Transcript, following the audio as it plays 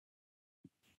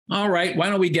All right, why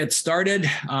don't we get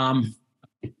started?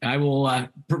 I will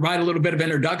provide a little bit of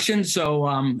introduction. So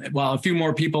while a few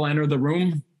more people enter the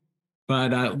room,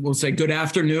 but we'll say good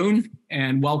afternoon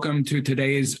and welcome to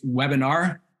today's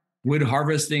webinar, Wood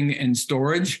Harvesting and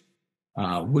Storage,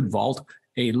 Wood Vault,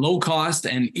 a low-cost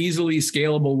and easily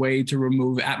scalable way to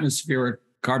remove atmospheric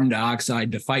carbon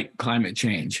dioxide to fight climate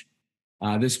change.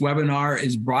 This webinar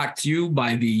is brought to you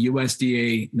by the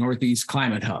USDA Northeast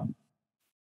Climate Hub.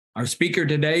 Our speaker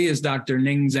today is Dr.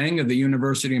 Ning Zeng of the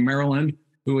University of Maryland,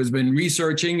 who has been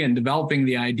researching and developing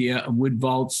the idea of wood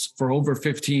vaults for over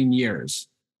 15 years.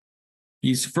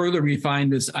 He's further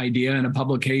refined this idea in a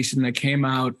publication that came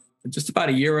out just about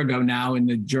a year ago now in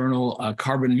the journal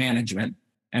Carbon Management,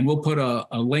 and we'll put a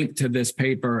link to this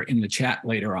paper in the chat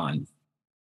later on.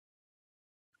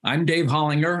 I'm Dave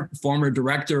Hollinger, former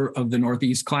director of the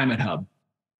Northeast Climate Hub.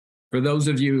 For those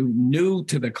of you new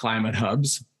to the Climate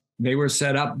Hubs, they were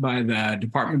set up by the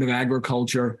Department of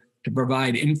Agriculture to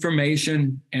provide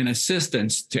information and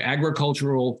assistance to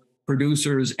agricultural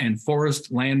producers and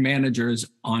forest land managers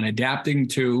on adapting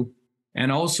to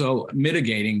and also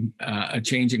mitigating a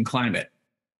changing climate.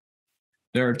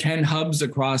 There are 10 hubs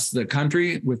across the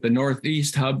country, with the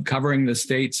Northeast Hub covering the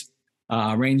states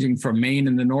ranging from Maine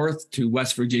in the north to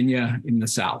West Virginia in the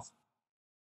south.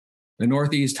 The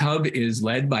Northeast Hub is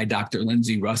led by Dr.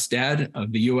 Lindsay Rustad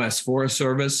of the U.S. Forest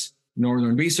Service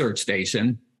Northern Research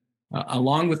Station,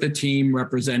 along with the team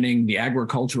representing the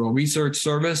Agricultural Research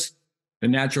Service, the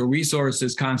Natural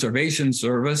Resources Conservation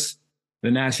Service,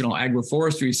 the National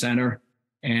Agroforestry Center,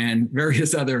 and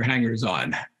various other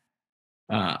hangers-on.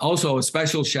 Also, a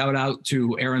special shout out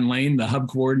to Erin Lane, the Hub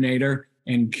Coordinator,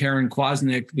 and Karen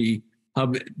Kwasnick, the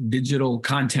Hub Digital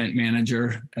Content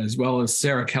Manager, as well as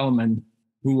Sarah Kellerman,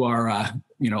 who are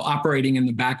operating in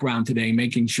the background today,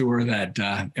 making sure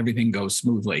that everything goes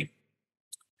smoothly.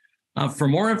 For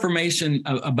more information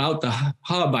about the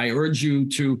Hub, I urge you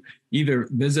to either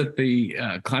visit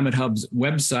the Climate Hub's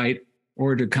website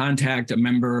or to contact a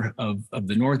member of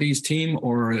the Northeast team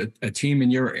or a team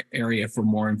in your area for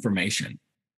more information.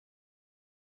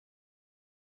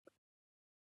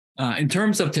 In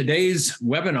terms of today's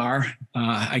webinar,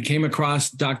 I came across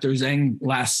Dr. Zeng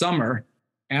last summer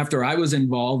after I was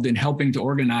involved in helping to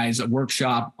organize a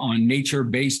workshop on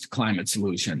nature-based climate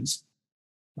solutions.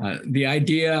 The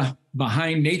idea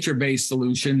behind nature-based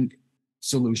solutions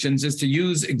is to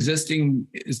use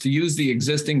the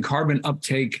existing carbon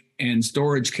uptake and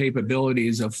storage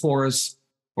capabilities of forests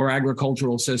or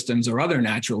agricultural systems or other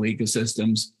natural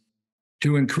ecosystems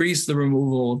to increase the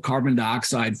removal of carbon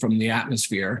dioxide from the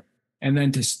atmosphere, and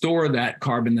then to store that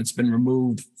carbon that's been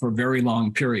removed for very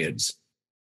long periods.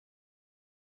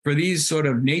 For these sort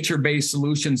of nature-based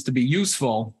solutions to be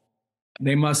useful,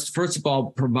 they must, first of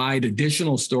all, provide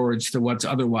additional storage to what's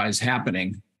otherwise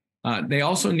happening. They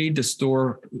also need to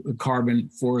store the carbon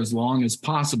for as long as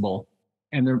possible,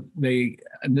 and the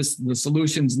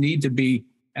solutions need to be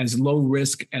as low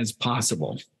risk as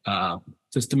possible,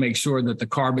 just to make sure that the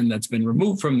carbon that's been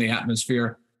removed from the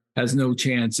atmosphere has no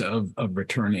chance of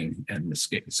returning and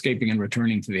escaping and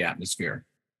returning to the atmosphere.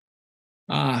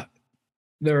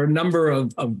 There are a number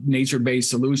of nature-based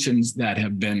solutions that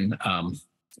have been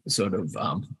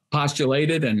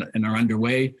postulated and are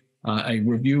underway. A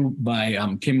review by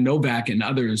Kim Novak and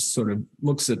others sort of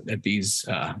looks at these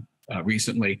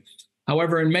recently.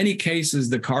 However, in many cases,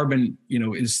 the carbon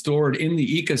is stored in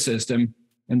the ecosystem,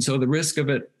 and so the risk of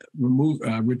it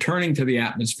returning to the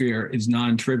atmosphere is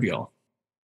non-trivial.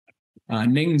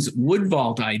 Ning's wood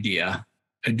vault idea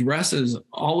addresses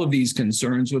all of these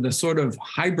concerns with a sort of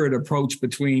hybrid approach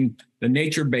between the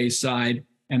nature-based side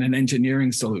and an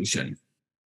engineering solution.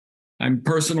 I'm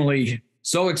personally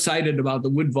so excited about the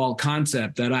wood vault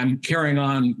concept that I'm carrying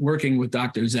on working with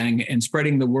Dr. Zeng and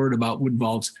spreading the word about wood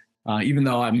vaults, even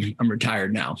though I'm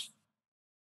retired now.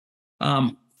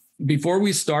 Before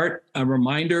we start, a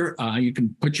reminder, you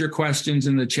can put your questions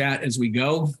in the chat as we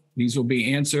go. These will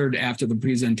be answered after the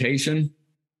presentation.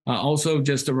 Also,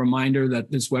 just a reminder that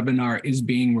this webinar is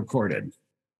being recorded.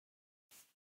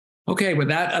 Okay, with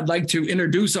that, I'd like to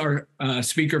introduce our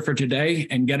speaker for today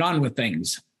and get on with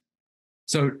things.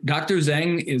 So Dr.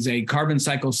 Zeng is a carbon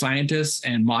cycle scientist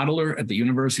and modeler at the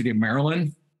University of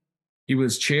Maryland. He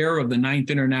was chair of the 9th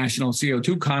International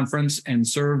CO2 Conference and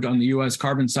served on the U.S.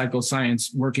 Carbon Cycle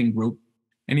Science Working Group.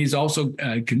 And he's also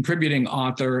a contributing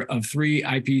author of 3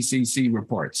 IPCC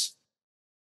reports.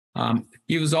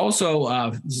 He was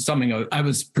also something I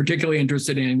was particularly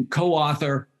interested in,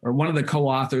 co-author or one of the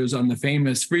co-authors on the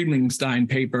famous Friedlingstein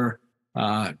paper,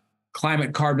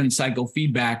 Climate Carbon Cycle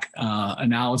Feedback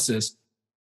Analysis.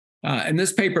 And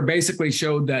this paper basically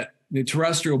showed that the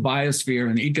terrestrial biosphere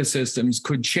and ecosystems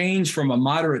could change from a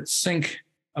moderate sink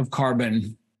of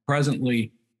carbon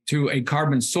presently to a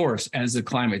carbon source as the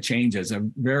climate changes. A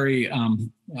very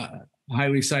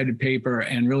highly cited paper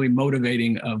and really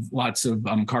motivating of lots of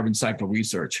carbon cycle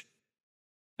research.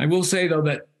 I will say, though,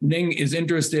 that Ning is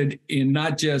interested in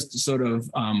not just sort of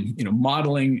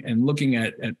modeling and looking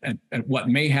at what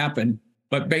may happen,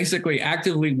 but basically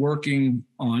actively working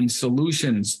on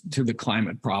solutions to the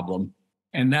climate problem.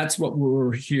 And that's what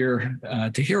we're here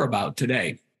to hear about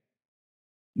today.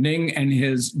 Ning and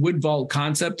his wood vault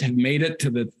concept have made it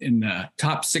to in the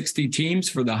top 60 teams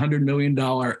for the $100 million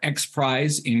X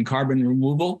Prize in carbon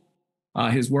removal.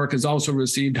 His work has also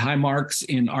received high marks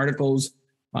in articles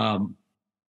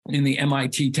in the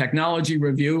MIT Technology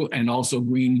Review and also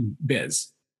Green Biz.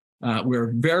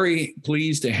 We're very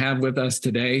pleased to have with us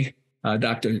today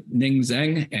Dr. Ning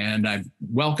Zeng, and I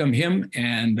welcome him,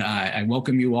 and I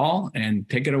welcome you all, and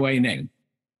take it away, Ning.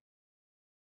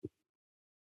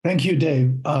 Thank you,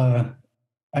 Dave,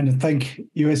 and thank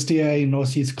USDA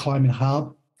Northeast Climate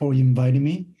Hub for inviting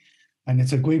me. And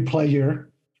it's a great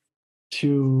pleasure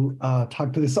to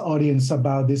talk to this audience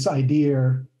about this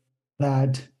idea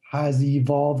that has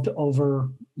evolved over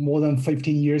more than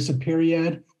 15 years of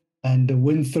period and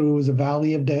went through the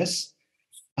valley of death.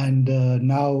 And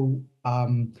now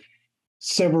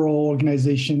several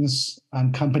organizations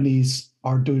and companies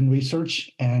are doing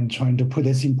research and trying to put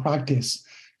this in practice.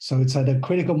 So it's at a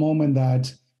critical moment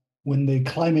that when the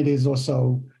climate is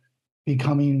also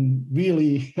becoming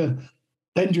really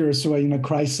dangerous or in a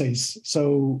crisis.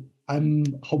 So I'm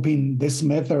hoping this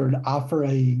method offer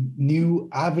a new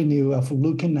avenue of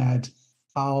looking at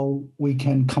how we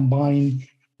can combine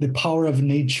the power of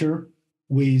nature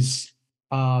with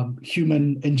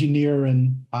human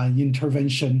engineering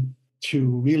intervention to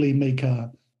really make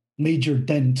a major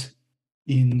dent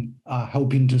in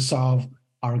helping to solve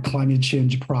our climate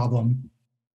change problem.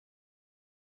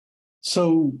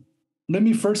 So let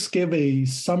me first give a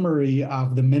summary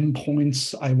of the main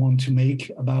points I want to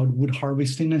make about wood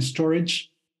harvesting and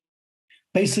storage.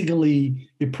 Basically,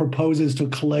 it proposes to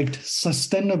collect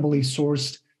sustainably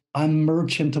sourced,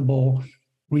 unmerchantable,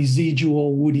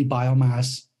 residual woody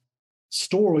biomass,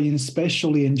 store in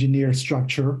specially engineered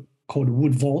structure called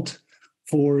wood vault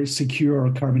for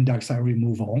secure carbon dioxide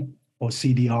removal, or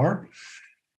CDR.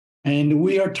 And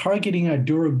we are targeting a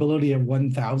durability of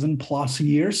 1,000 plus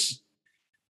years.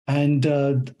 And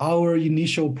our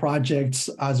initial projects,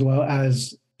 as well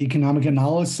as economic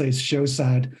analysis, shows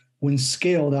that when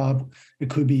scaled up, it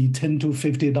could be $10 to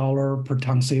 $50 per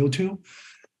ton CO2.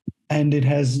 And it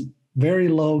has very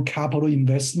low capital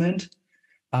investment,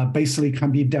 basically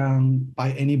can be done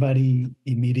by anybody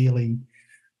immediately.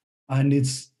 And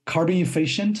it's carbon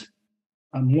efficient.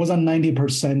 More than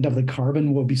 90% of the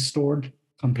carbon will be stored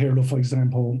compared to, for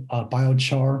example,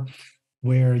 biochar,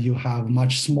 where you have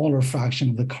much smaller fraction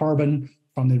of the carbon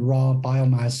from the raw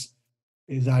biomass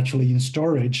is actually in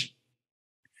storage.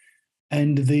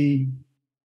 And the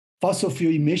fossil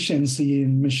fuel emissions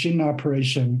in machine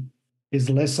operation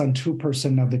is less than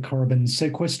 2% of the carbon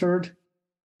sequestered,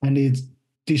 and it's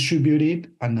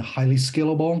distributed and highly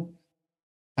scalable.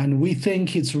 And we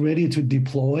think it's ready to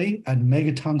deploy at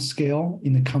megaton scale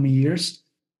in the coming years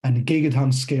and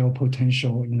gigaton scale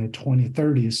potential in the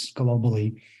 2030s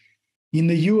globally. In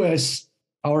the US,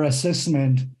 our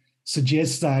assessment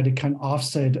suggests that it can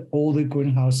offset all the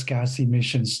greenhouse gas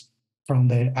emissions from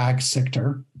the ag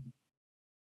sector.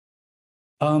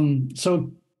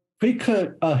 So quick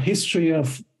history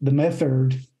of the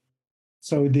method.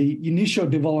 So the initial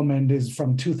development is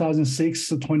from 2006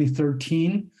 to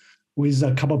 2013 with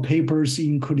a couple of papers,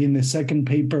 including the second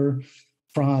paper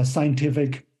from a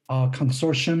scientific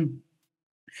consortium.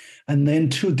 And then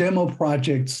two demo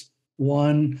projects.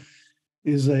 One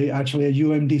is actually a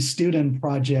UMD student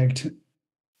project,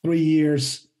 3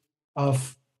 years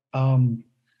of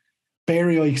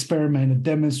burial experiment that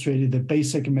demonstrated the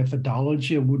basic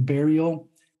methodology of wood burial.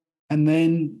 And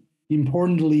then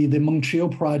importantly, the Montreal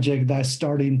project that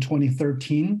started in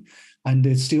 2013 and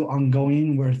it's still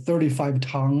ongoing, where 35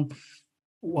 ton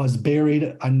was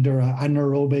buried under an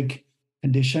anaerobic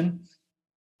condition.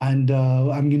 And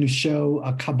I'm going to show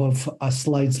a couple of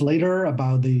slides later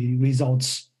about the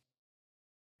results.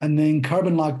 And then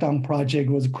Carbon Lockdown Project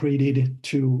was created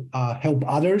to help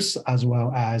others as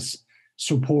well as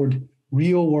support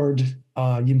real-world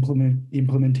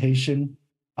implementation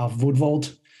of wood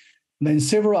vault. And then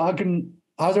several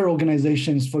other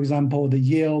organizations, for example, the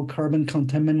Yale Carbon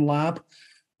Containment Lab,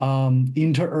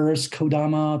 Inter-Earth,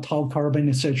 Kodama, Tau Carbon,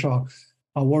 etc.,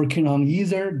 are working on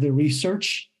either the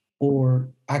research or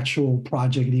actual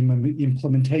project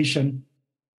implementation.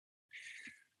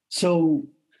 So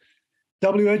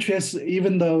WHS,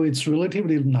 even though it's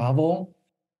relatively novel,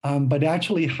 but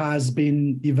actually has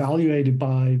been evaluated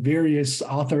by various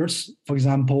authors. For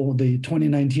example, the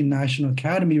 2019 National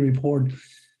Academy report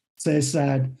says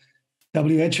that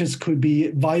WHS could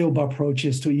be viable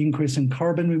approaches to increasing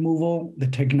carbon removal. The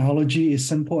technology is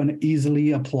simple and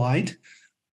easily applied.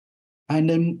 And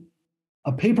then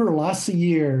a paper last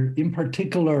year, in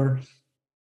particular,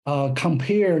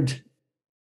 compared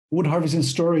wood harvesting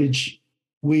storage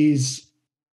with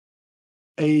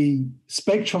a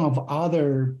spectrum of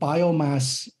other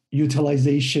biomass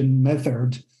utilization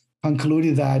method,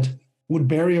 concluded that wood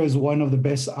burial is one of the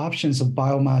best options of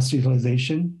biomass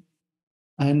utilization.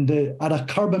 And at a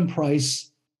carbon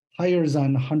price higher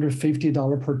than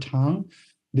 $150 per ton,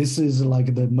 this is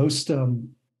like the most,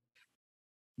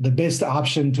 the best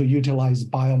option to utilize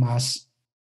biomass.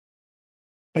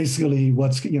 Basically,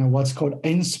 what's called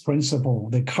N's principle,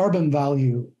 the carbon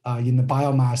value in the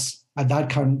biomass at that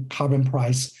carbon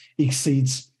price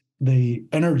exceeds the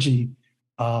energy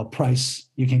price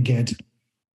you can get.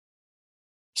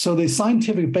 So the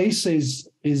scientific basis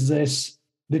is this: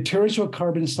 the terrestrial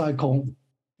carbon cycle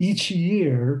each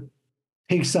year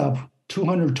takes up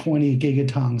 220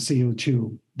 gigatons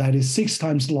CO2. That is 6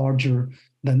 times larger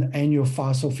than the annual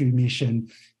fossil fuel emission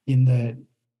in the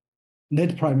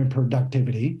net primary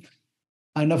productivity.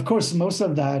 And of course, most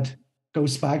of that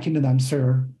goes back into the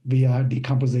atmosphere via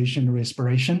decomposition and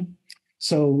respiration.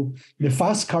 So the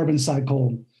fast carbon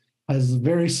cycle has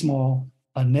very small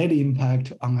net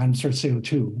impact on atmosphere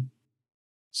CO2.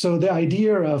 So the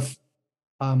idea of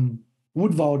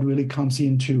Woodward really comes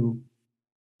into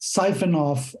siphon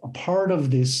off a part of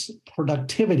this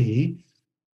productivity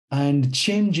and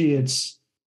change its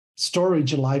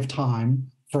storage lifetime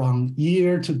from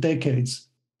year to decades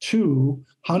to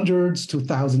hundreds to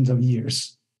thousands of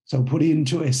years. So put it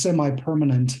into a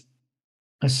semi-permanent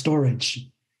storage.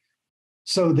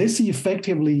 So this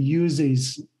effectively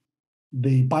uses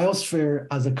the biosphere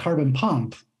as a carbon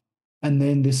pump, and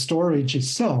then the storage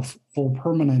itself for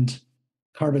permanent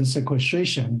carbon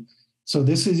sequestration. So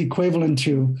this is equivalent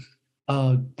to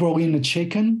growing a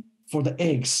chicken for the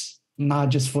eggs, not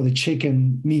just for the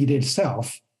chicken meat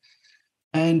itself.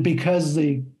 And because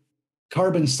the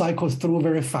carbon cycles through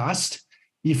very fast,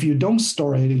 if you don't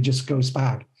store it, it just goes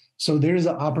back. So there is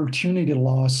an opportunity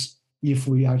loss if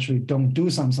we actually don't do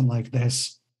something like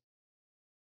this.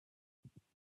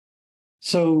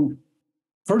 So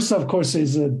first, of course,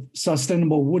 is a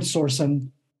sustainable wood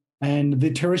sourcing. And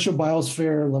the terrestrial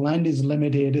biosphere, the land is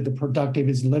limited, the productive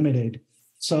is limited.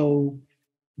 So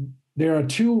there are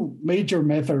 2 major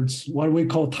methods. What we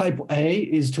call type A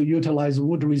is to utilize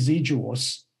wood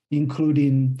residuals,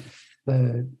 including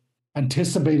the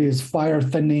anticipated fire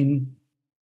thinning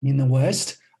in the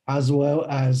West, as well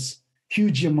as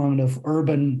huge amount of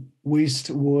urban waste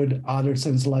wood, other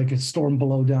things like storm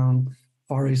blowdown,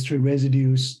 forestry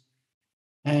residues.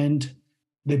 And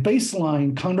the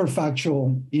baseline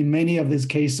counterfactual in many of these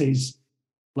cases,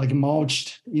 like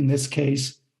mulched in this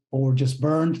case, or just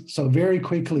burned, so very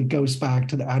quickly goes back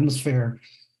to the atmosphere.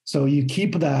 So you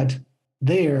keep that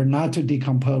there not to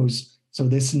decompose. So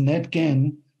this net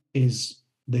gain is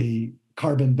the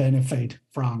carbon benefit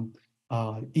from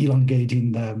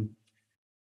elongating the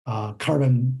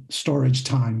carbon storage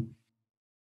time.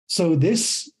 So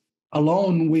this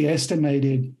alone, we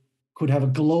estimated, could have a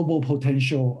global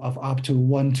potential of up to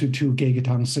 1 to 2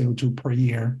 gigatons CO2 per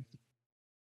year.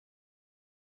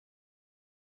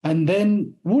 And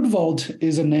then wood vault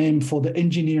is a name for the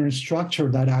engineering structure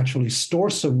that actually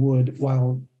stores the wood,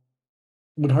 while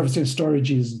wood harvesting storage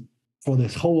is for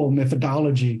this whole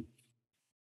methodology.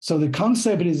 So the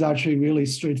concept is actually really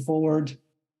straightforward.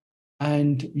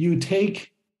 And you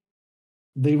take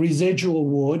the residual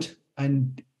wood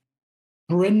and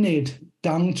bring it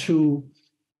down to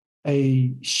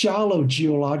a shallow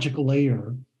geological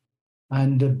layer,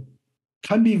 and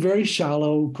can be very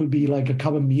shallow, could be like a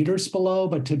couple meters below,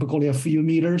 but typically a few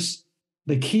meters.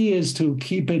 The key is to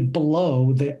keep it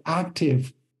below the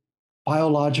active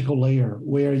biological layer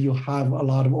where you have a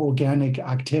lot of organic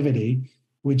activity,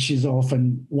 which is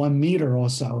often 1 meter or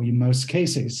so in most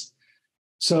cases.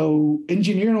 So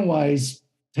engineering-wise,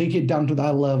 take it down to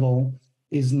that level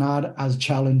is not as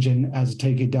challenging as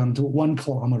take it down to 1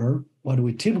 kilometer, what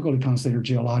we typically consider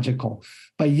geological,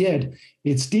 but yet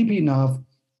it's deep enough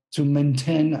to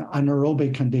maintain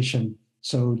anaerobic condition,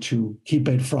 so to keep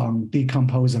it from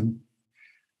decomposing.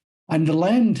 And the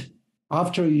land,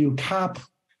 after you cap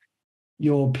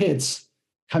your pits,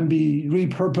 can be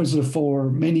repurposed for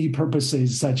many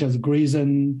purposes, such as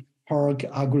grazing, park,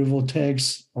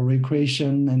 agrivoltaics, or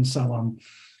recreation, and so on.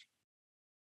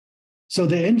 So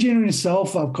the engineering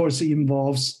itself, of course,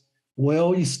 involves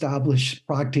well-established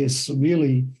practice,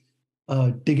 really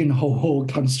digging hole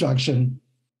construction.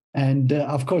 And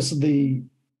of course, the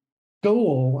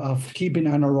goal of keeping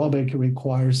anaerobic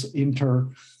requires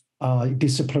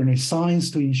interdisciplinary science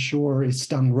to ensure it's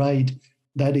done right.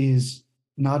 That is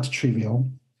not trivial.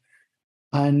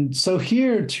 And so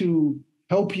here, to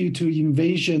help you to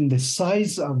envision the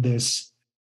size of this,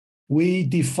 we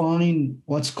define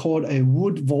what's called a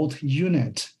wood vault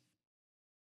unit.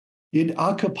 It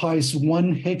occupies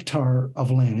 1 hectare of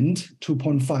land,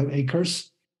 2.5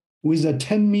 acres, with a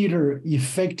 10-meter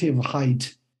effective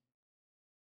height.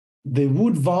 The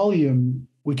wood volume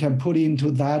we can put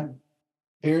into that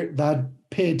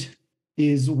pit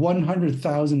is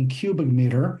 100,000 cubic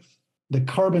meter. The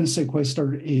carbon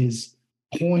sequestered is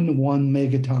 0.1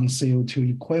 megaton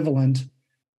CO2 equivalent.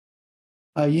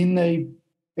 In an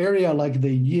area like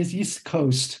the East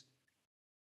Coast,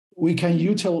 we can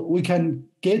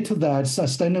get to that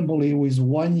sustainably with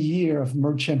 1 year of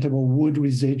merchantable wood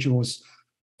residuals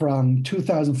from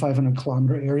 2,500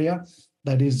 kilometer area.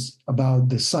 That is about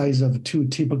the size of 2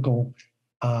 typical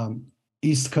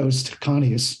East Coast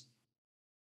counties.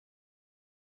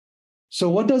 So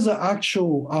what does the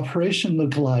actual operation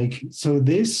look like? So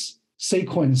this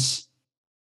sequence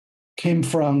came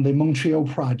from the Montreal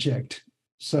project.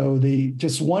 So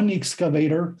just one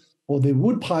excavator, or the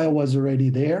wood pile was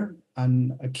already there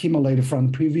and accumulated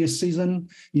from previous season,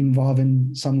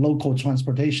 involving some local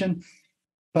transportation.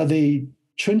 But the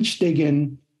trench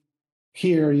digging,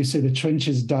 here you see the trench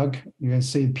is dug. You can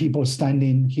see people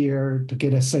standing here to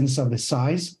get a sense of the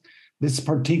size. This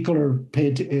particular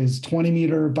pit is 20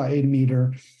 meter by 8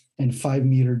 meter and 5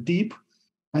 meter deep.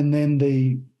 And then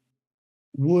the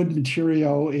wood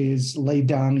material is laid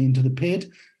down into the pit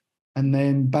and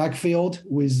then backfilled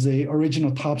with the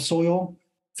original topsoil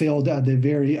filled at the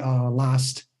very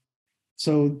last.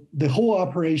 So the whole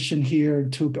operation here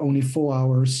took only 4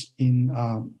 hours in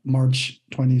March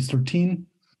 2013.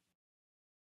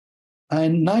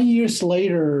 And 9 years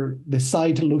later, the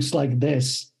site looks like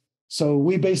this. So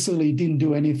we basically didn't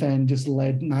do anything, just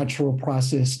let natural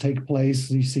process take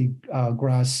place. You see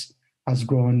grass has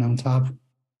grown on top,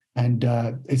 and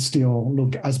it still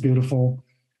look as beautiful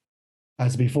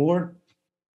as before.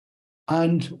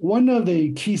 And one of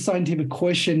the key scientific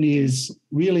question is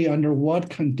really under what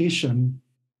condition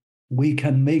we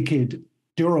can make it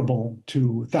durable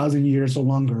to 1,000 years or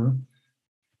longer.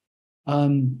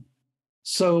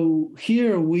 So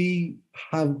here we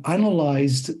have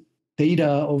analyzed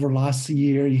data over last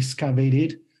year,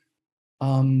 excavated.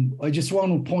 I just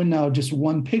want to point out just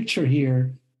one picture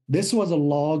here. This was a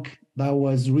log that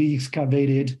was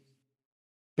re-excavated,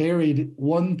 buried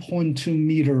 1.2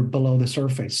 meter below the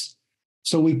surface.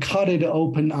 So we cut it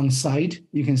open on site.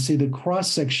 You can see the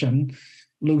cross section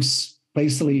looks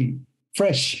basically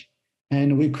fresh,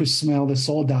 and we could smell the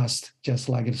sawdust just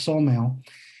like a sawmill.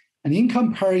 And in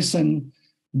comparison,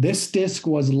 this disc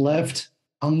was left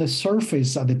on the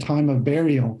surface at the time of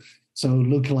burial. So it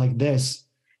looked like this.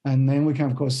 And then we can,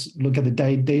 of course, look at the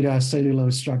data,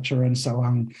 cellulose structure, and so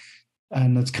on.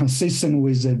 And it's consistent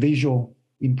with the visual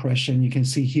impression you can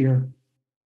see here.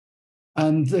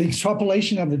 And the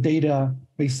extrapolation of the data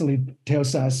basically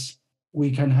tells us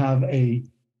we can have a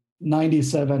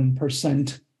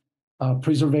 97%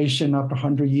 preservation after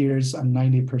 100 years and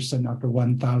 90% after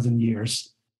 1,000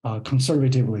 years,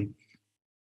 conservatively.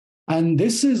 And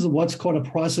this is what's called a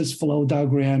process flow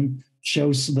diagram,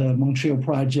 shows the Montreal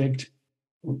project.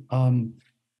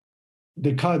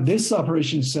 This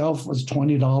operation itself was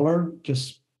 $20,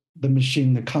 just the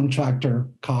machine, the contractor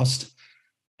cost,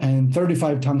 and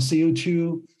 35 tons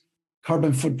CO2,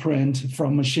 carbon footprint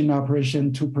from machine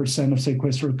operation, 2% of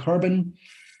sequestered carbon.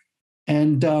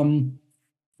 And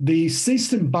the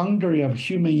system boundary of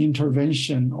human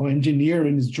intervention or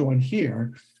engineering is drawn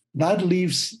here. That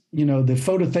leaves, the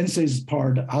photosynthesis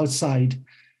part outside,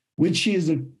 which is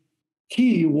a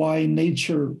key why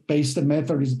nature-based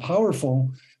method is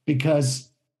powerful,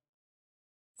 because,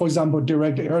 for example,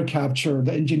 direct air capture,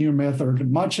 the engineer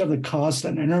method, much of the cost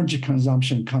and energy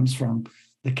consumption comes from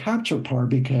the capture part,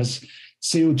 because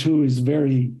CO2 is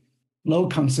very low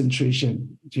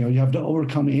concentration. You have to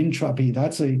overcome entropy.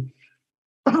 That's a,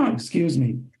 excuse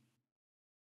me.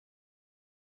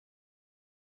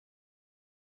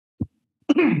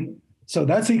 So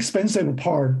that's the expensive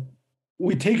part.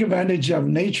 We take advantage of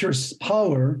nature's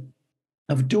power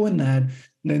of doing that.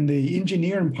 Then the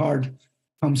engineering part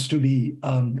comes to be,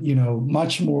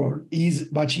 much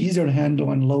easier to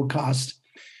handle and low cost.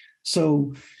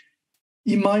 So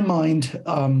in my mind,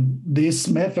 this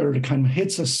method kind of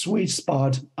hits a sweet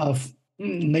spot of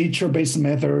nature-based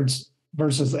methods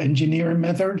versus engineering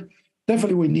method.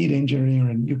 Definitely we need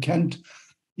engineering. You can't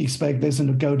expect this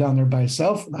to go down there by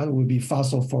itself. That would be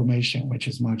fossil formation, which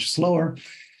is much slower.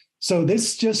 So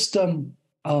this just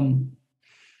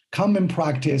common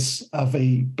practice of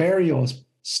a burial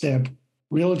step,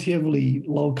 relatively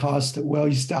low cost,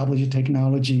 well-established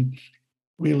technology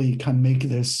really can make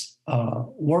this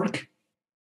work.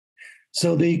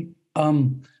 So the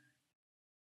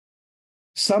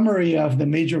summary of the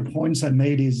major points I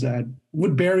made is that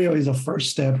wood burial is a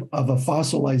first step of a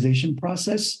fossilization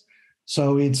process.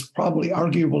 So it's probably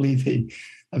arguably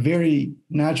a very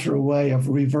natural way of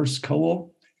reverse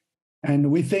coal.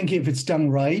 And we think if it's done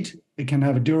right, it can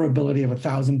have a durability of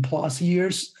 1,000+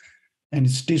 years, and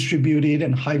it's distributed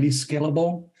and highly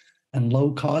scalable and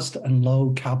low cost and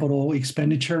low capital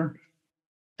expenditure.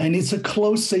 And it's a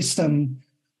closed system,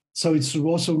 so it's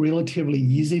also relatively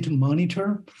easy to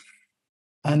monitor.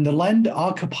 And the land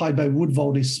occupied by wood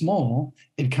vault is small.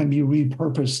 It can be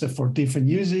repurposed for different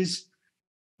uses.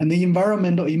 And the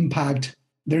environmental impact,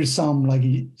 there's some like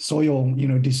soil,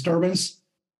 disturbance,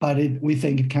 but we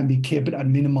think it can be kept at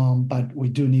minimum, but we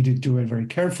do need to do it very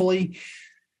carefully.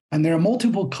 And there are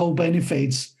multiple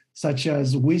co-benefits, such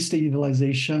as waste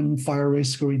utilization, fire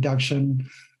risk reduction,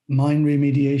 mine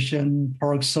remediation,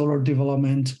 park solar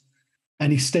development,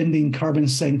 and extending carbon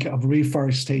sink of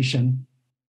reforestation.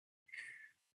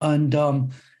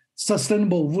 And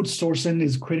sustainable wood sourcing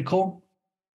is critical,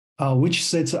 which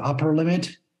sets an upper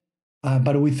limit,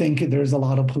 but we think there's a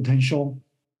lot of potential.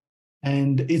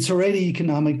 And it's already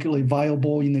economically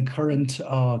viable in the current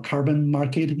carbon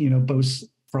market, both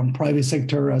from private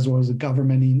sector as well as the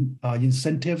government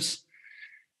incentives.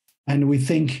 And we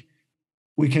think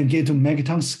we can get to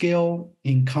megaton scale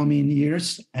in coming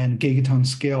years and gigaton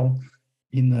scale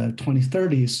in the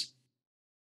 2030s.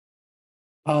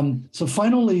 So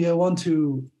finally, I want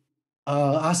to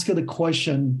ask you the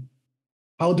question,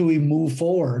 how do we move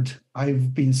forward?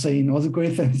 I've been saying all the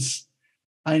great things.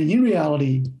 And in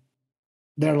reality,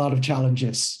 there are a lot of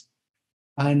challenges.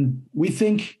 And we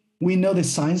think we know the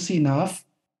science enough,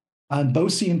 and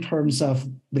both in terms of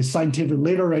the scientific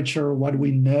literature, what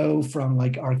we know from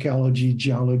like archaeology,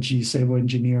 geology, civil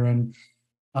engineering,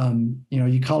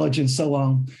 ecology, and so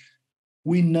on.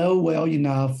 We know well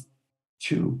enough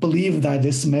to believe that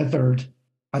this method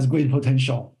has great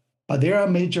potential. But there are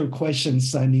major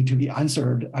questions that need to be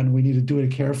answered, and we need to do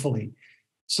it carefully.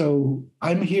 So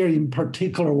I'm here in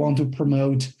particular want to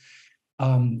promote,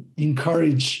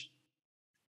 encourage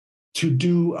to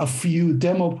do a few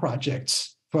demo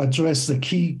projects to address the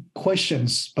key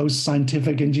questions, both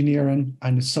scientific engineering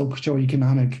and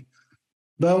socio-economic.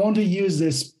 But I want to use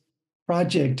this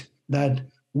project that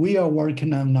we are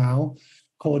working on now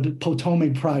called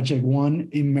Potomac Project 1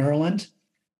 in Maryland.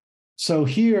 So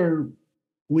here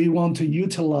we want to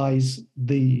utilize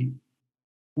the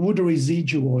wood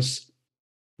residuals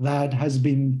that has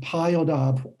been piled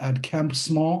up at Camp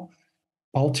Small,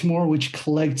 Baltimore, which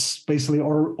collects basically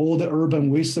all the urban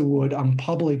waste wood on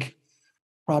public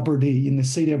property in the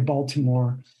city of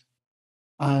Baltimore.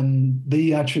 And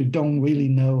they actually don't really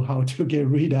know how to get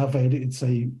rid of it. It's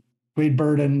a great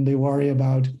burden they worry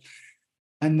about.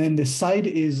 And then the site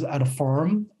is at a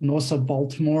farm north of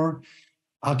Baltimore,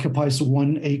 occupies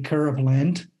 1 acre of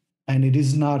land, and it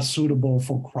is not suitable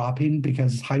for cropping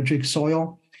because it's hydric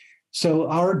soil. So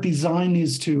our design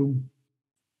is to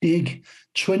dig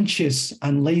trenches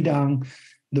and lay down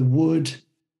the wood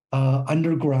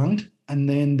underground, and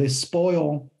then the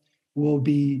spoil will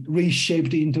be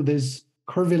reshaped into these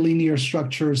curvilinear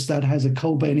structures that has a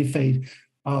co-benefit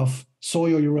of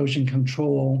soil erosion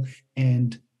control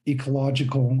and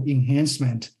ecological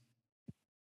enhancement.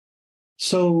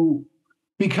 So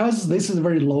because this is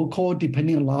very local,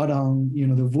 depending a lot on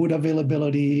the wood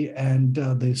availability and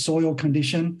the soil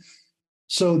condition,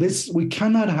 so we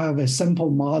cannot have a simple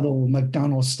model,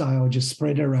 McDonald's style, just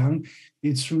spread around.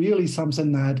 It's really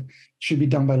something that should be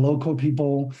done by local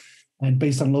people and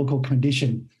based on local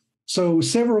condition. So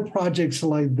several projects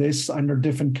like this under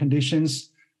different conditions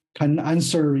can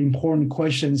answer important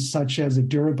questions such as the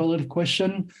durability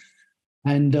question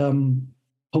and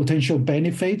potential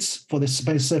benefits for the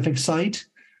specific site.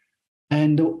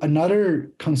 And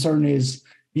another concern is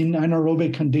in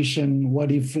anaerobic condition, what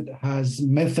if it has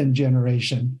methane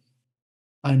generation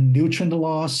and nutrient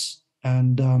loss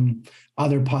and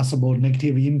other possible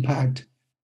negative impact?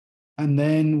 And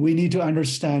then we need to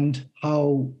understand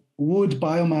how wood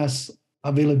biomass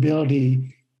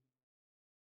availability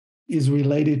is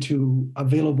related to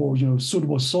available,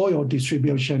 suitable soil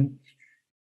distribution.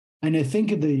 And I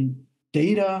think the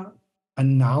data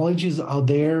and knowledge is out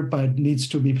there, but needs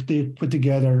to be put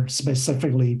together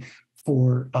specifically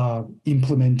for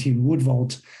implementing wood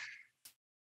vault.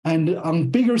 And on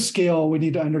bigger scale, we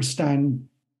need to understand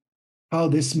how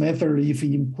this method, if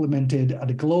implemented at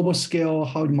a global scale,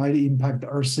 how it might impact the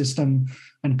Earth system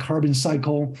and carbon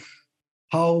cycle,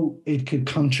 how it could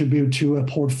contribute to a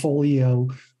portfolio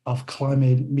of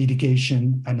climate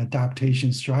mitigation and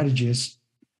adaptation strategies.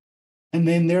 And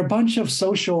then there are a bunch of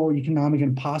social, economic,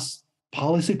 and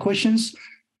policy questions,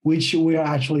 which we are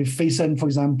actually facing. For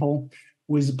example,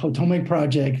 with the Potomac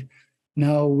project,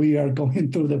 now we are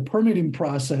going through the permitting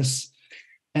process,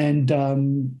 and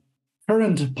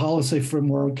current policy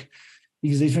framework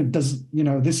existing does,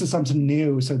 this is something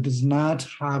new, so it does not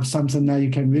have something that you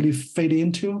can really fit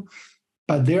into.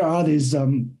 But there are these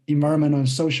environmental and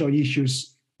social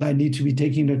issues that need to be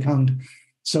taken into account.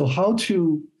 So how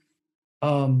to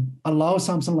allow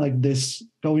something like this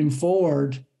going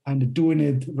forward and doing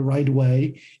it the right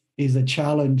way is a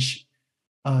challenge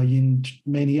in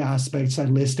many aspects I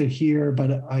listed here.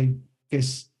 But I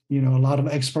guess, a lot of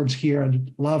experts here.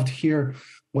 I'd love to hear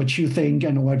what you think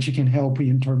and what you can help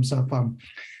in terms of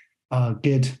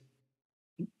get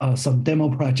some demo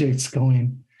projects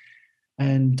going.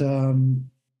 And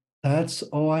that's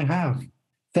all I have.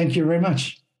 Thank you very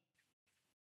much.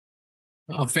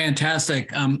 Oh,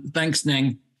 fantastic. Thanks,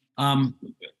 Ning.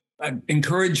 I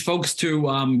encourage folks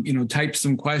to, type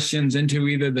some questions into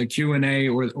either the Q&A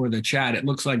or the chat. It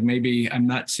looks like maybe I'm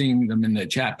not seeing them in the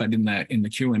chat, but in the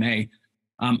Q&A.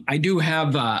 I do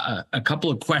have a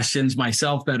couple of questions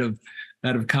myself that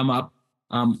have come up.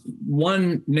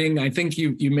 One, Ning, I think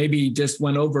you maybe just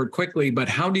went over it quickly, but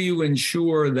how do you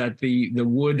ensure that the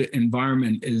wood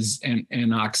environment is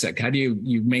anoxic? How do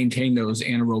you maintain those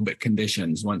anaerobic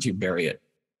conditions once you bury it?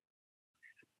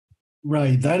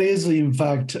 Right. That is, in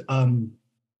fact,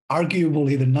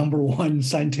 arguably the number one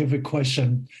scientific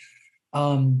question.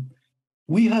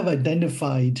 We have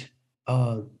identified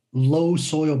low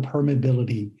soil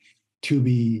permeability to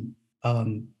be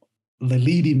the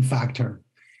leading factor.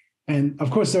 And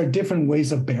of course, there are different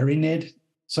ways of burying it.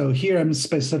 So here I'm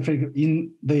specific.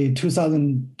 In the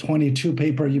 2022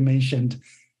 paper you mentioned,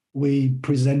 we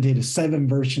presented 7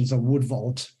 versions of wood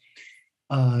vault.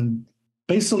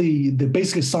 Basically, the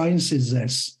basic science is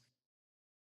this.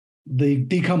 The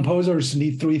decomposers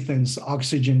need 3 things: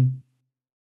 oxygen,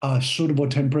 suitable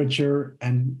temperature,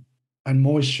 and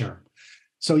moisture.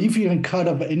 So if you can cut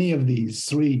off any of these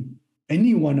 3,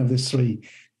 any one of these 3,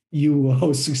 you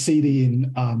will succeed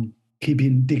in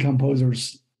keeping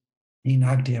decomposers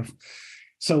inactive.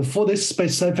 So for this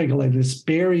specifically, this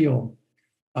burial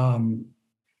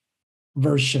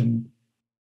version,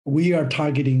 we are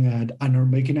targeting at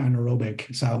making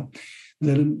anaerobic. So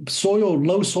the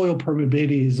low soil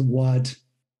permeability is what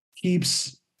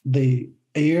keeps the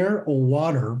air or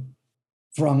water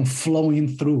from flowing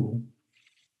through.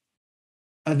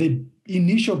 The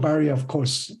initial barrier, of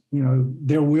course,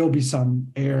 there will be some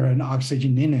air and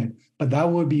oxygen in it, but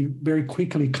that will be very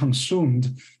quickly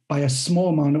consumed by a small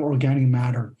amount of organic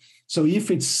matter. So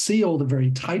if it's sealed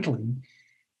very tightly,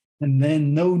 and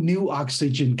then no new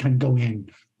oxygen can go in,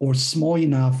 or small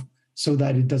enough so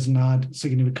that it does not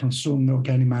significantly consume the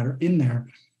organic matter in there,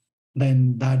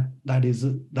 then that is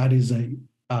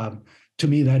to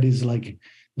me, that is like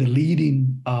the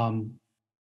leading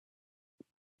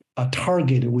a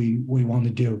target we want to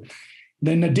do.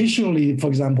 Then additionally, for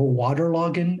example,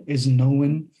 waterlogging is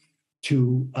known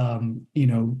to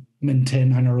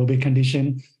maintain anaerobic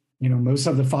condition. Most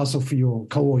of the fossil fuel,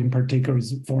 coal in particular,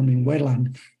 is forming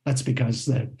wetland. That's because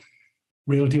the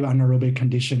relative anaerobic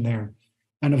condition there.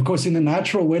 And of course, in the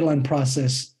natural wetland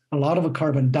process, a lot of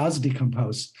carbon does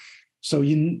decompose. So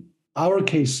in our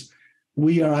case,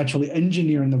 we are actually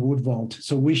engineering the wood vault.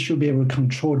 So we should be able to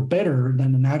control it better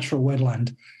than the natural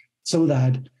wetland, so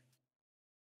that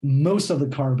most of the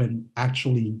carbon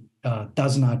actually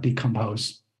does not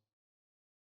decompose.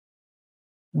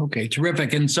 Okay,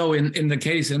 terrific. And so in the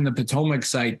case in the Potomac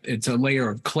site, it's a layer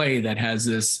of clay that has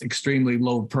this extremely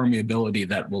low permeability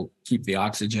that will keep the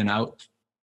oxygen out.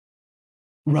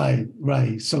 Right.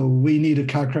 So we need to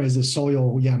characterize the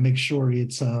soil, make sure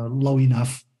it's low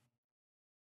enough.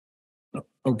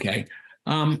 Okay.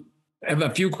 I have a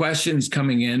few questions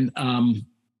coming in.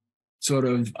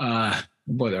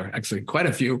 Boy, there are actually quite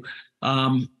a few.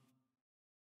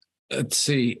 Let's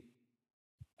see.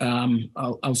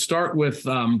 I'll start with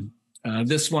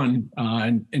this one.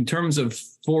 In terms of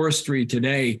forestry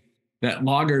today, that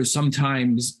loggers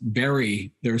sometimes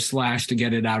bury their slash to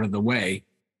get it out of the way.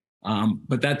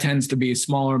 But that tends to be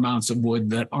smaller amounts of wood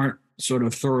that aren't sort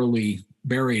of thoroughly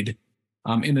buried.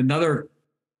 In another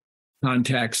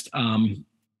context,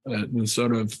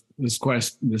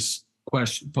 this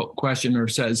questioner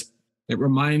says, it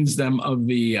reminds them of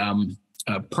the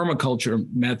permaculture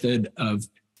method of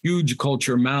huge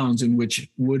culture mounds in which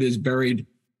wood is buried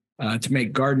to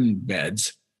make garden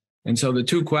beds. And so the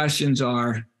two questions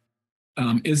are,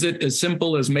 is it as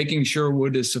simple as making sure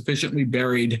wood is sufficiently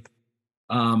buried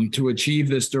to achieve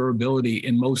this durability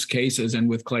in most cases and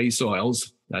with clay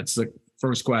soils? That's the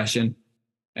first question.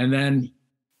 And then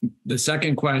the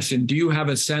second question, do you have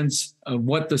a sense of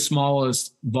what the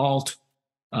smallest vault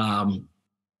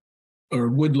or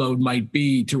wood load might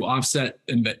be to offset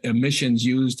emissions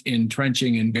used in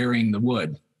trenching and burying the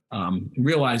wood?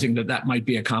 Realizing that that might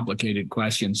be a complicated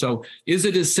question. So is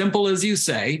it as simple as you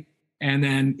say? And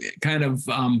then kind of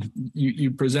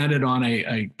you presented on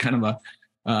a kind of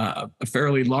a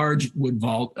fairly large wood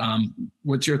vault.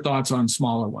 What's your thoughts on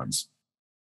smaller ones?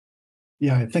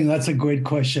 Yeah, I think that's a great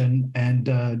question. And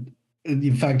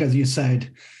in fact, as you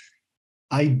said,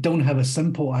 I don't have a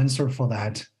simple answer for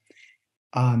that.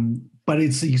 But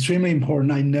it's extremely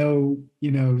important. I know,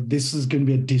 this is going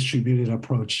to be a distributed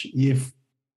approach. If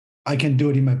I can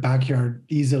do it in my backyard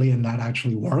easily and that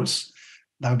actually works,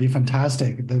 that would be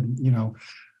fantastic.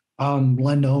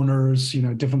 Landowners,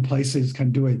 different places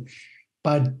can do it.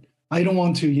 But I don't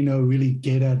want to, really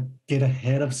get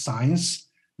ahead of science.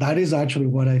 That is actually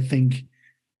what I think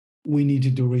we need to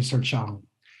do research on.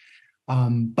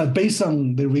 But based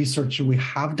on the research we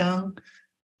have done,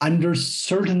 under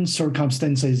certain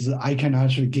circumstances, I can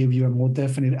actually give you a more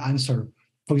definite answer.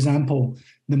 For example,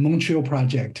 the Montreal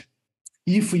project.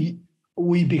 If we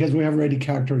because we have already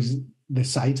characterized the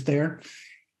site there,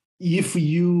 if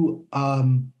you are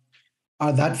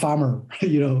that farmer,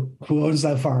 who owns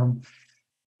that farm,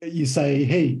 you say,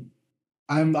 hey,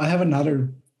 I have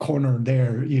another corner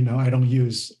there, I don't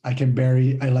use, I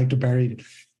like to bury it.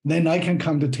 Then I can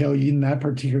come to tell you in that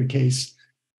particular case,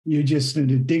 you just need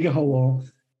to dig a hole.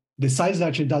 The size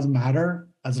actually doesn't matter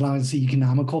as long as it's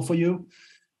economical for you,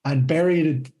 and bury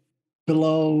it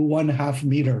below 1.5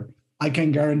 meter. I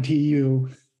can guarantee you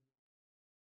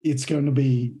it's going to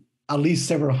be at least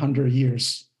several hundred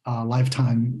years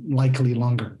lifetime, likely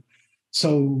longer.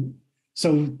 So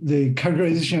the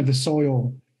characterization of the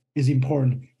soil is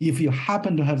important. If you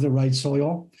happen to have the right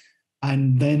soil,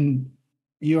 and then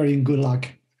you are in good luck.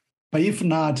 But if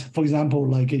not, for example,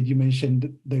 like you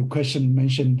mentioned, the question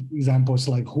mentioned examples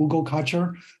like hugo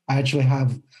culture. I actually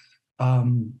have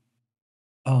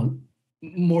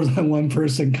more than one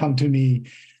person come to me,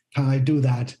 can I do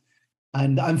that?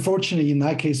 And unfortunately, in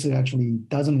that case, it actually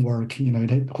doesn't work.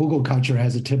 Hugo culture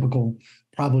has a typical,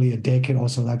 probably a decade or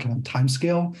so, that kind of time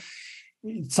scale.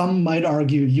 Some might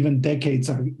argue even decades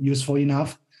are useful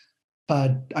enough,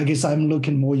 but I guess I'm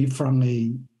looking more from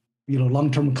a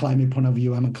long-term climate point of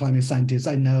view. I'm a climate scientist.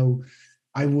 I know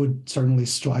I would certainly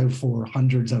strive for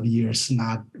hundreds of years,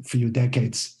 not a few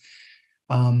decades.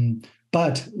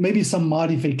 But maybe some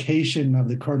modification of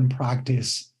the current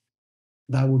practice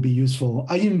that would be useful.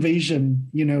 I envision,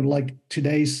 like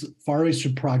today's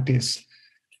forestry practice,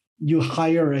 you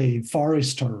hire a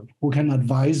forester who can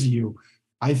advise you.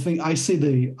 I think I see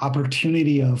the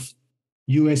opportunity of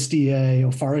USDA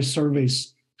or Forest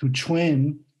Service to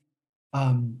train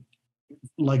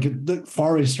like the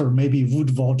forester, maybe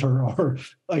wood vaulter or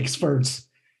experts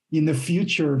in the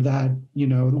future, that,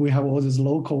 we have all these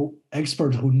local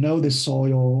experts who know the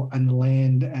soil and the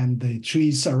land and the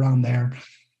trees around there.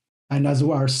 And as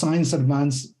our science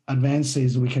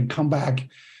advances, we can come back.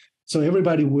 So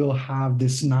everybody will have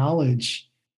this knowledge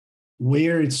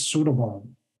where it's suitable.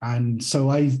 And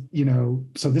so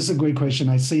so this is a great question.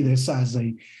 I see this as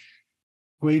a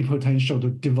great potential to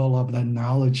develop that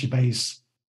knowledge base,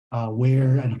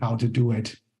 where and how to do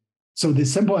it. So the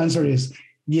simple answer is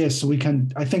yes, we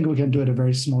can. I think we can do it at a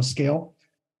very small scale,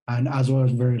 and as well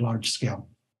as very large scale.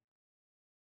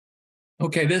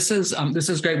 Okay, this is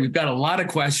great. We've got a lot of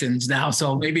questions now,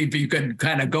 so maybe if you could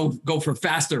kind of go for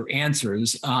faster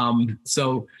answers. Kind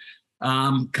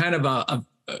of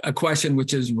a question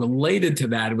which is related to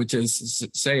that, which is,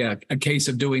 say, a case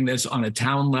of doing this on a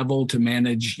town level to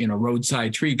manage,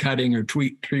 roadside tree cutting or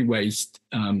tree waste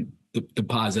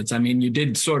deposits. I mean, you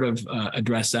did sort of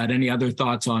address that. Any other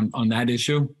thoughts on that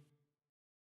issue?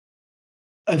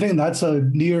 I think that's a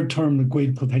near-term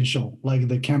great potential, like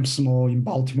the Camp Small in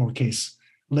Baltimore case.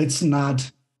 Let's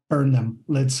not burn them.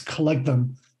 Let's collect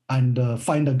them and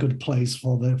find a good place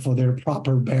for their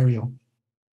proper burial.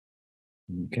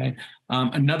 Okay.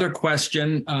 Another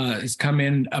question has come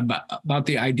in about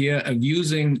the idea of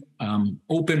using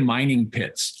open mining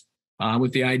pits,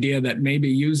 with the idea that maybe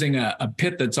using a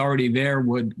pit that's already there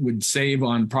would save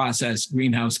on processed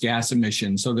greenhouse gas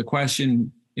emissions. So the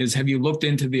question is, have you looked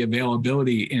into the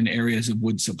availability in areas of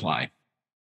wood supply?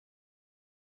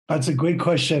 That's a great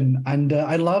question. And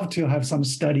I'd love to have some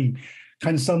study.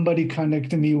 Can somebody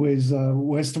connect me with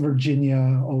West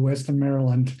Virginia or Western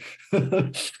Maryland?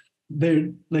 I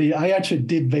actually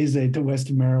did visit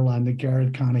Western Maryland,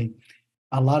 Garrett County.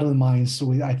 A lot of the mines,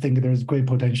 I think there's great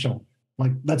potential.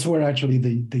 Like that's where actually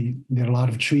there are a lot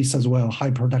of trees as well,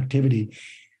 high productivity.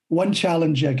 One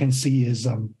challenge I can see is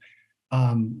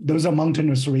those are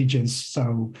mountainous regions.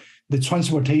 So the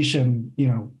transportation,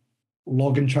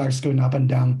 logging trucks going up and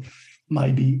down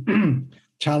might be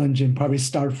challenging. Probably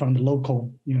start from the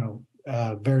local,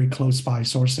 very close by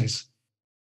sources.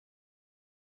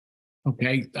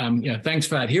 Okay. Yeah. Thanks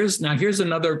for that. Here's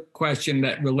another question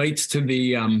that relates to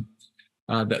the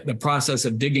process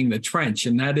of digging the trench,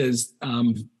 and that is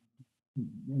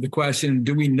the question: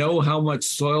 do we know how much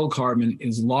soil carbon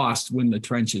is lost when the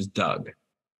trench is dug?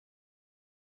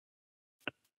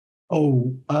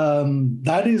 Oh,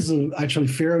 that is actually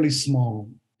fairly small.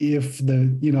 If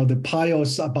the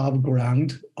piles above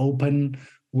ground open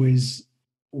with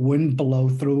wind blow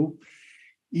through,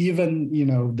 even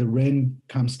the rain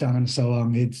comes down and so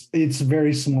on, it's a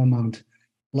very small amount.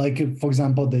 Like for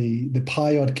example, the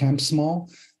pile at Camp Small,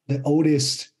 the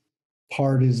oldest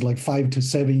part is like 5 to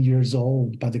 7 years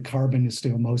old, but the carbon is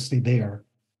still mostly there.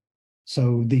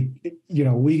 So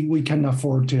we can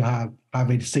afford to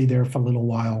have it stay there for a little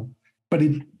while.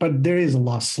 But there is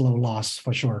a slow loss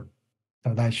for sure.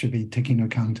 So that should be taken into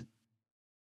account.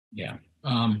 Yeah.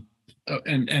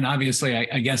 And obviously,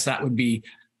 I guess that would be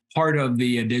part of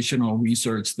the additional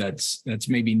research that's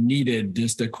maybe needed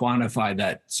just to quantify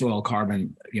that soil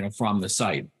carbon, from the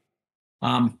site.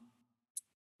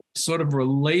 Sort of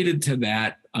related to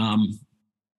that,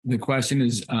 the question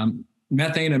is,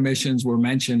 methane emissions were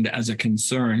mentioned as a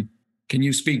concern. Can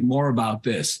you speak more about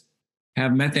this?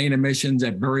 Have methane emissions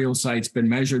at burial sites been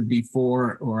measured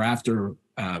before or after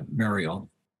burial?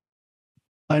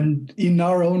 And in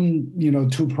our own,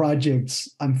 2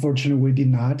 projects, unfortunately, we did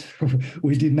not.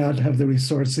 We did not have the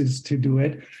resources to do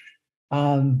it.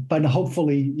 But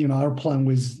hopefully, our plan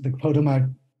with the Potomac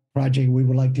project, we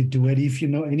would like to do it. If you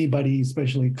know anybody,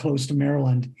 especially close to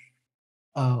Maryland,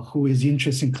 who is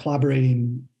interested in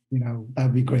collaborating,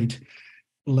 that'd be great.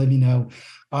 Let me know.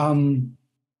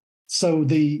 So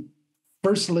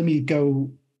first, let me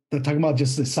go to talk about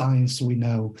just the science we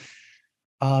know.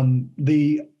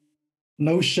 The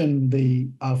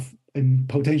notion of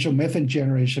potential methane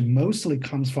generation mostly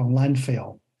comes from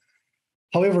landfill.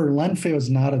 However, landfill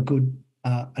is not a good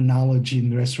analogy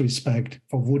in this respect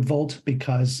for wood vault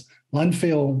because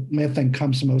landfill methane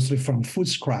comes mostly from food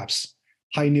scraps,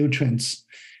 high nutrients.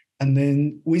 And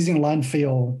then within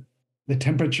landfill, the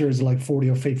temperature is like 40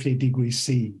 or 50 degrees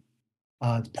C.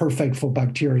 It's perfect for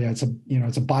bacteria. It's a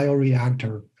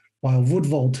bioreactor, while wood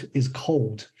vault is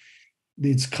cold.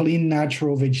 It's clean,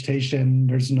 natural vegetation.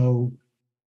 There's no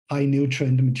high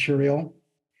nutrient material.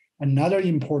 Another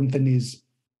important thing is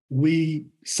we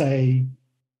say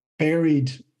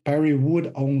bury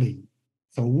wood only,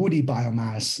 so woody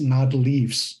biomass, not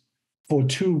leaves, for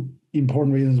 2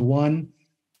 important reasons. One,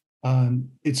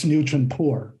 it's nutrient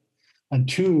poor, and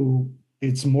 2,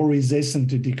 it's more resistant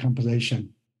to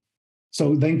decomposition.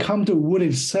 So then come to wood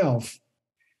itself,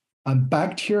 and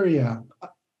bacteria,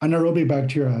 anaerobic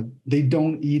bacteria, they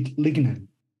don't eat lignin.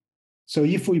 So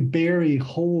if we bury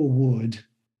whole wood,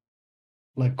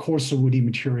 like coarser woody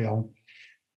material,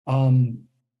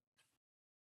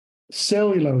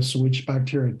 cellulose, which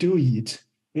bacteria do eat,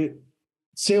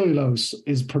 cellulose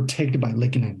is protected by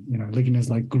lignin. Lignin is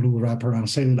like glue wrap around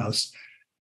cellulose.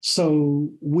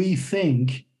 So we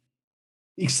think,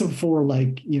 except for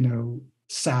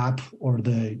sap or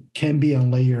the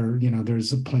cambium layer,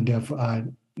 there's plenty of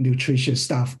nutritious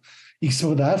stuff. Except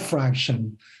for that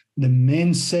fraction, the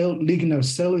main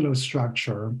lignocellulose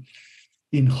structure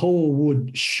in whole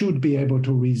wood should be able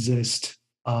to resist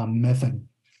methane.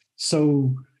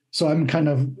 So I'm kind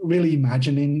of really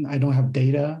imagining, I don't have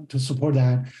data to support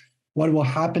that. What will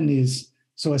happen is,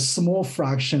 a small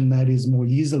fraction that is more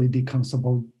easily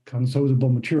decomposable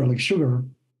material like sugar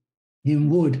in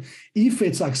wood, if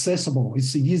it's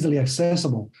easily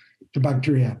accessible to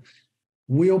bacteria,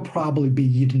 will probably be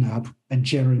eaten up and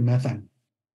generate methane.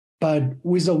 But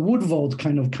with a wood vault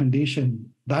kind of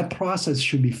condition, that process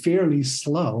should be fairly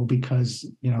slow because,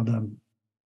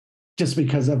 just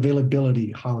because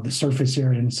availability, how the surface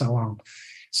area and so on.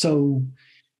 So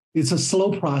it's a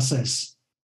slow process.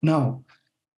 No,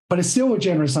 but it still will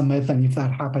generate some methane if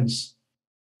that happens.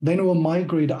 Then it will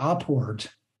migrate upward.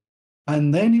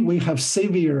 And then we have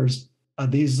severe,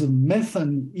 these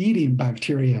methane-eating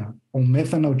bacteria or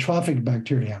methanotrophic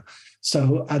bacteria.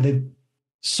 So at the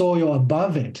soil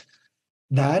above it,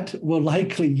 that will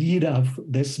likely eat up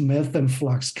this methane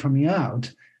flux coming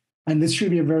out. And this should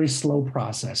be a very slow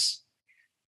process.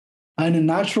 And the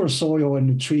natural soil and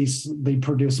the trees, they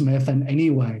produce methane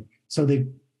anyway. So the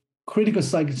critical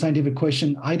scientific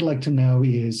question I'd like to know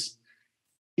is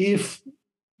if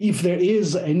there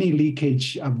is any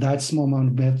leakage of that small amount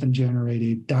of methane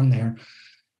generated down there,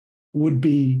 would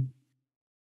be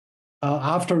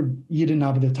after eating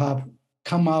up the top,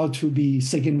 come out to be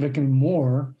significantly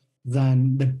more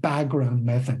than the background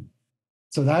methane.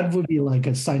 So that would be like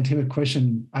a scientific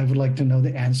question. I would like to know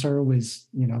the answer with,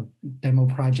 demo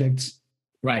projects.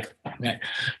 Right.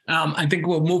 I think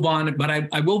we'll move on, but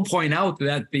I will point out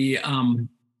that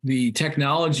the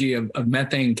technology of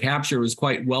methane capture is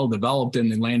quite well developed in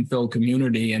the landfill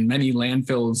community, and many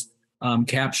landfills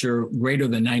capture greater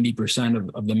than 90%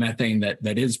 of the methane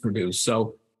that is produced.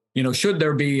 So, should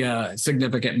there be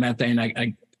significant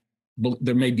methane,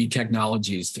 there may be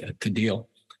technologies to deal.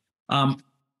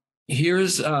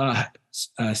 Here's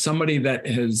somebody that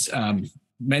has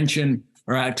mentioned,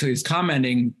 or actually is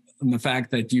commenting on the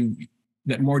fact that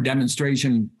more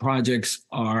demonstration projects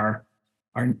are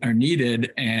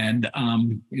needed, and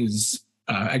is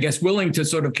I guess willing to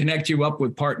sort of connect you up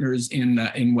with partners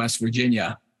in West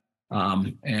Virginia,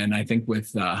 and I think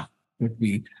with the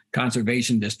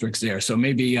conservation districts there. So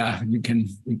maybe we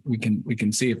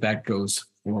can see if that goes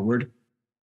forward.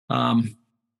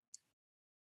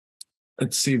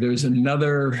 Let's see. There's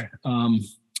another.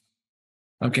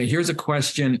 Okay, here's a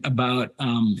question about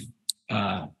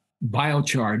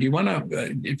biochar. Do you want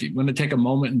to, if you want to take a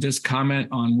moment and just comment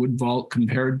on wood vault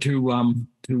compared to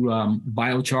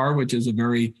biochar, which is a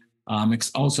very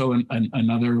also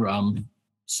another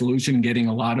solution getting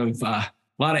a lot of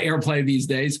airplay these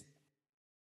days.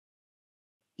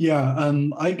 Yeah,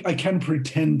 I can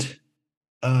pretend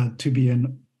to be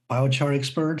an biochar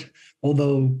expert,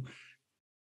 although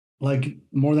like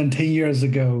more than 10 years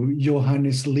ago,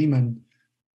 Johannes Lehmann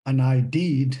and I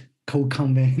did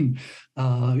co-convene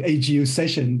AGU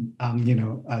session,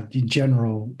 in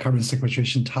general carbon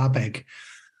sequestration topic.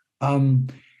 I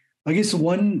guess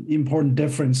one important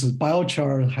difference is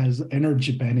biochar has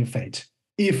energy benefit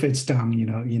if it's done,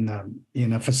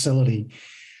 in a facility.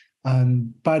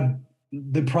 But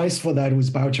the price for that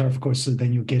with biochar, of course,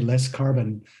 then you get less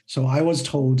carbon. So I was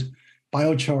told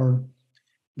biochar,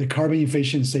 the carbon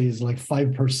efficiency is like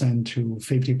 5% to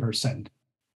 50%.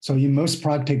 So in most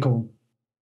practical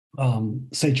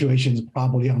situations,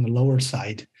 probably on the lower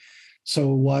side. So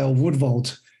while wood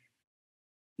vault,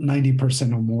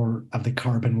 90% or more of the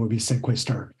carbon will be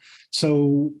sequestered.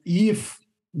 So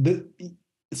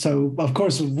of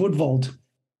course, wood vault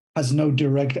has no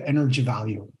direct energy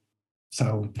value.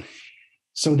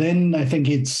 So then I think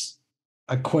it's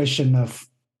a question of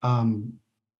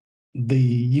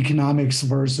the economics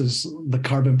versus the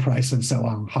carbon price and so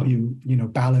on, how you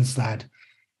balance that.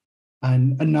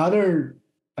 And another,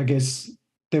 I guess,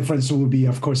 difference would be,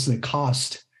 of course, the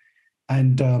cost.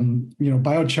 And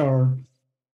biochar,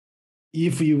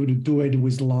 if you would do it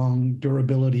with long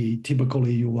durability,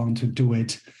 typically you want to do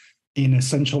it in a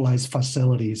centralized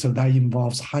facility. So that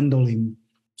involves handling,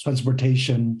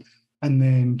 transportation, and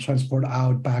then transport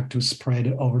out back to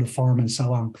spread over the farm and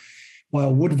so on.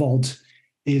 While wood vault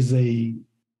is a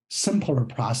simpler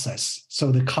process.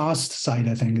 So the cost side,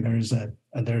 I think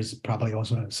there's probably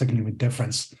also a significant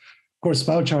difference. Of course,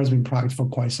 biochar has been practiced for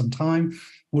quite some time.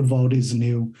 Wood vault is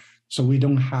new, so we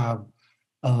don't have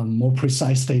more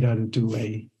precise data to do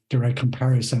a direct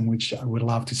comparison, which I would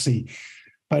love to see.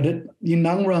 But in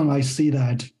long run, I see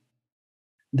that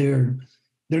there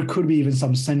could be even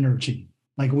some synergy.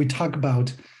 Like we talk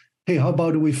about, hey, how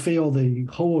about we fill the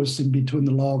holes in between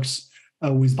the logs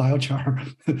with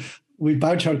biochar?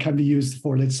 Biochar can be used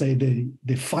for, let's say,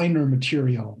 the finer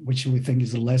material, which we think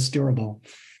is less durable.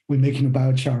 We're making the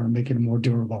biochar and making it more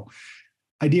durable.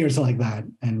 Ideas like that,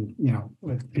 and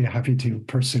we'd be happy to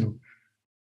pursue.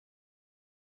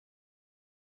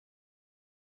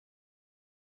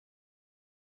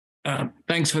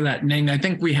 Thanks for that, Ning. I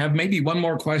think we have maybe one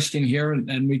more question here,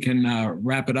 and we can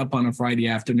wrap it up on a Friday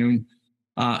afternoon.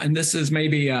 And this is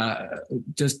maybe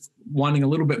just wanting a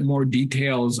little bit more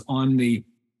details on the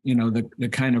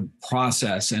kind of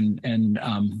process. And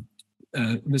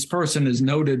this person has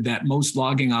noted that most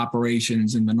logging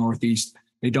operations in the Northeast,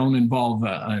 they don't involve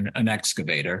an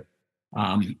excavator.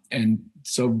 And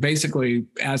so basically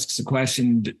asks the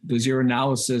question, does your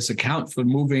analysis account for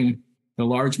moving the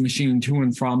large machine to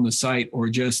and from the site, or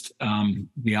just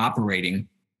the operating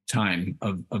time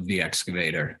of the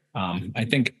excavator? I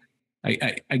think,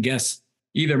 I guess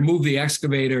either move the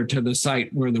excavator to the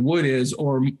site where the wood is,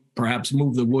 or perhaps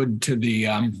move the wood to the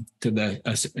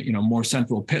more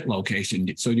central pit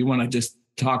location. So do you want to just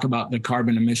talk about the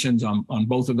carbon emissions on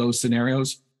both of those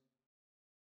scenarios?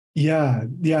 Yeah,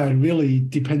 it really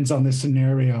depends on the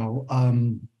scenario.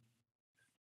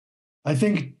 I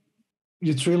think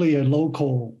it's really a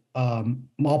local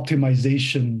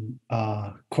optimization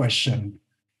question.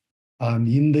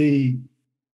 In the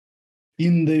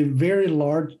very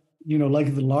large,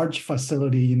 like the large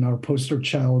facility in our poster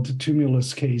child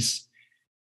Tumulus case,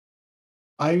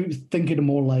 I think it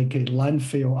more like a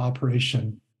landfill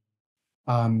operation.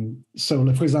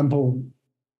 So, for example,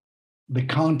 the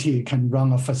county can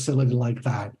run a facility like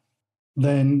that.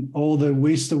 Then all the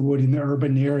waste wood in the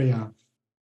urban area,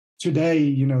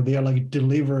 today, they are like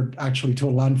delivered actually to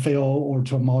a landfill or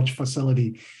to a mulch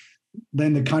facility.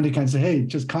 Then the county can say, hey,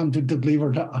 just come to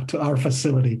deliver to our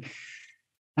facility.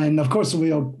 And of course,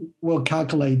 we'll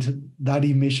calculate that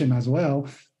emission as well.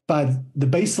 But the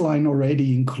baseline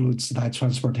already includes that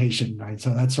transportation, right?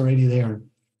 So that's already there.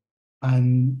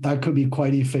 And that could be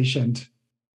quite efficient.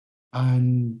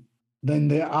 And then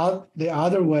the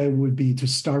other way would be to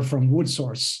start from wood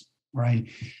source, right?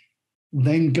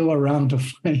 Then go around to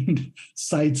find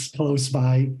sites close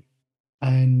by,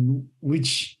 and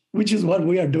which is what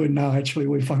we are doing now. Actually,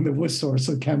 we find the wood source,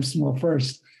 so camp small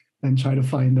first, and try to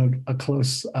find a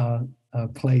close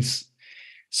place.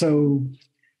 So,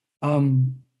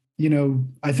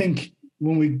 I think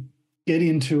when we get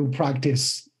into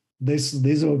practice, this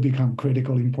will become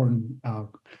critically important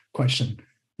question.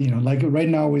 Like right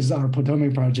now with our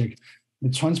Potomac project, the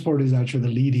transport is actually the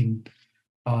leading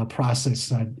process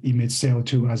that emits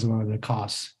CO2 as well as the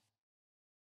costs.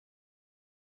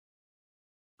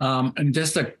 And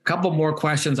just a couple more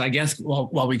questions, I guess,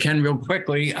 while we can real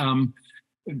quickly.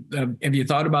 Have you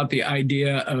thought about the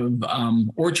idea of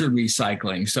orchard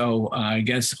recycling? So I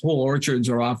guess whole orchards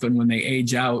are often, when they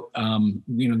age out,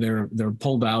 they're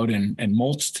pulled out and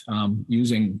mulched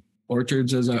using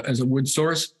orchards as a wood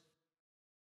source.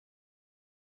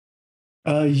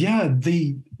 They have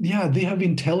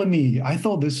been telling me. I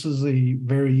thought this was a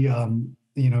very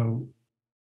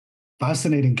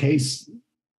fascinating case.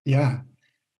 Yeah.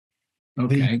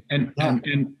 Okay. And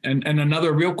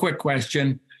another real quick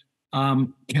question.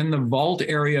 Can the vault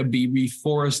area be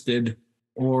reforested,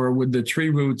 or would the tree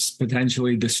roots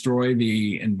potentially destroy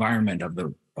the environment of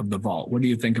the vault? What do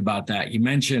you think about that? You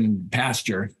mentioned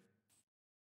pasture.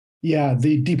 Yeah,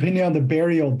 depending on the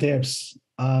burial depths,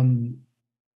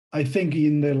 I think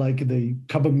in the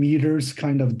couple meters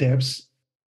kind of depths,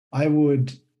 I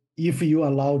would, if you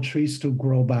allow trees to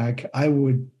grow back, I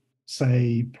would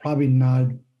say probably not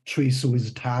trees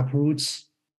with tap roots,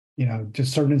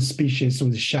 just certain species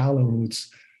with shallow roots.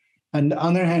 And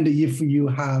on the other hand, if you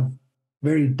have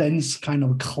very dense kind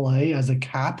of clay as a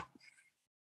cap,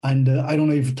 and I don't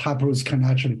know if tap roots can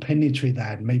actually penetrate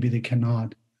that, maybe they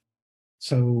cannot.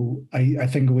 So I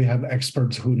think we have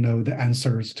experts who know the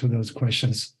answers to those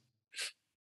questions.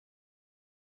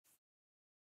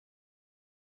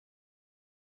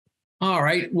 All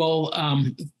right. Well,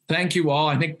 thank you all.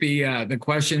 I think the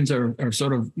questions are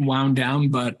sort of wound down,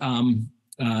 but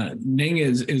Ning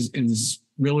is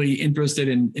really interested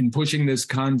in pushing this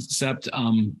concept,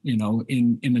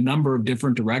 in a number of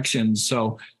different directions.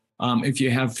 So if you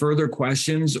have further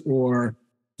questions or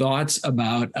thoughts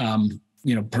about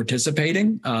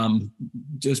participating,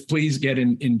 just please get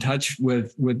in touch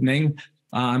with Ning.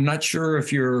 I'm not sure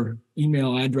if your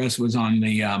email address was on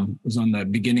the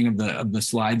beginning of the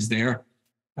slides there.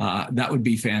 That would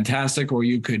be fantastic. Or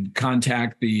you could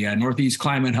contact the Northeast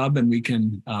Climate Hub, and we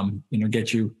can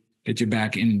get you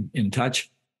back in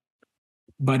touch.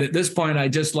 But at this point,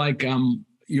 I'd just like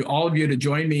all of you to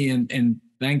join me in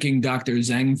thanking Dr.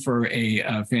 Zeng for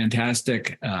a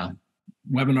fantastic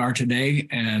webinar today,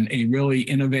 and a really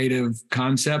innovative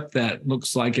concept that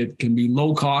looks like it can be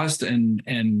low cost and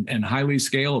highly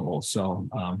scalable. So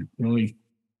really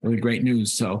great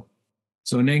news. So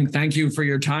Ning, thank you for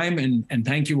your time, and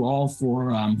thank you all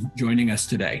for joining us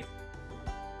today.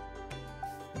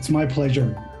 It's my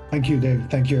pleasure. Thank you, Dave.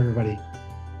 Thank you, everybody.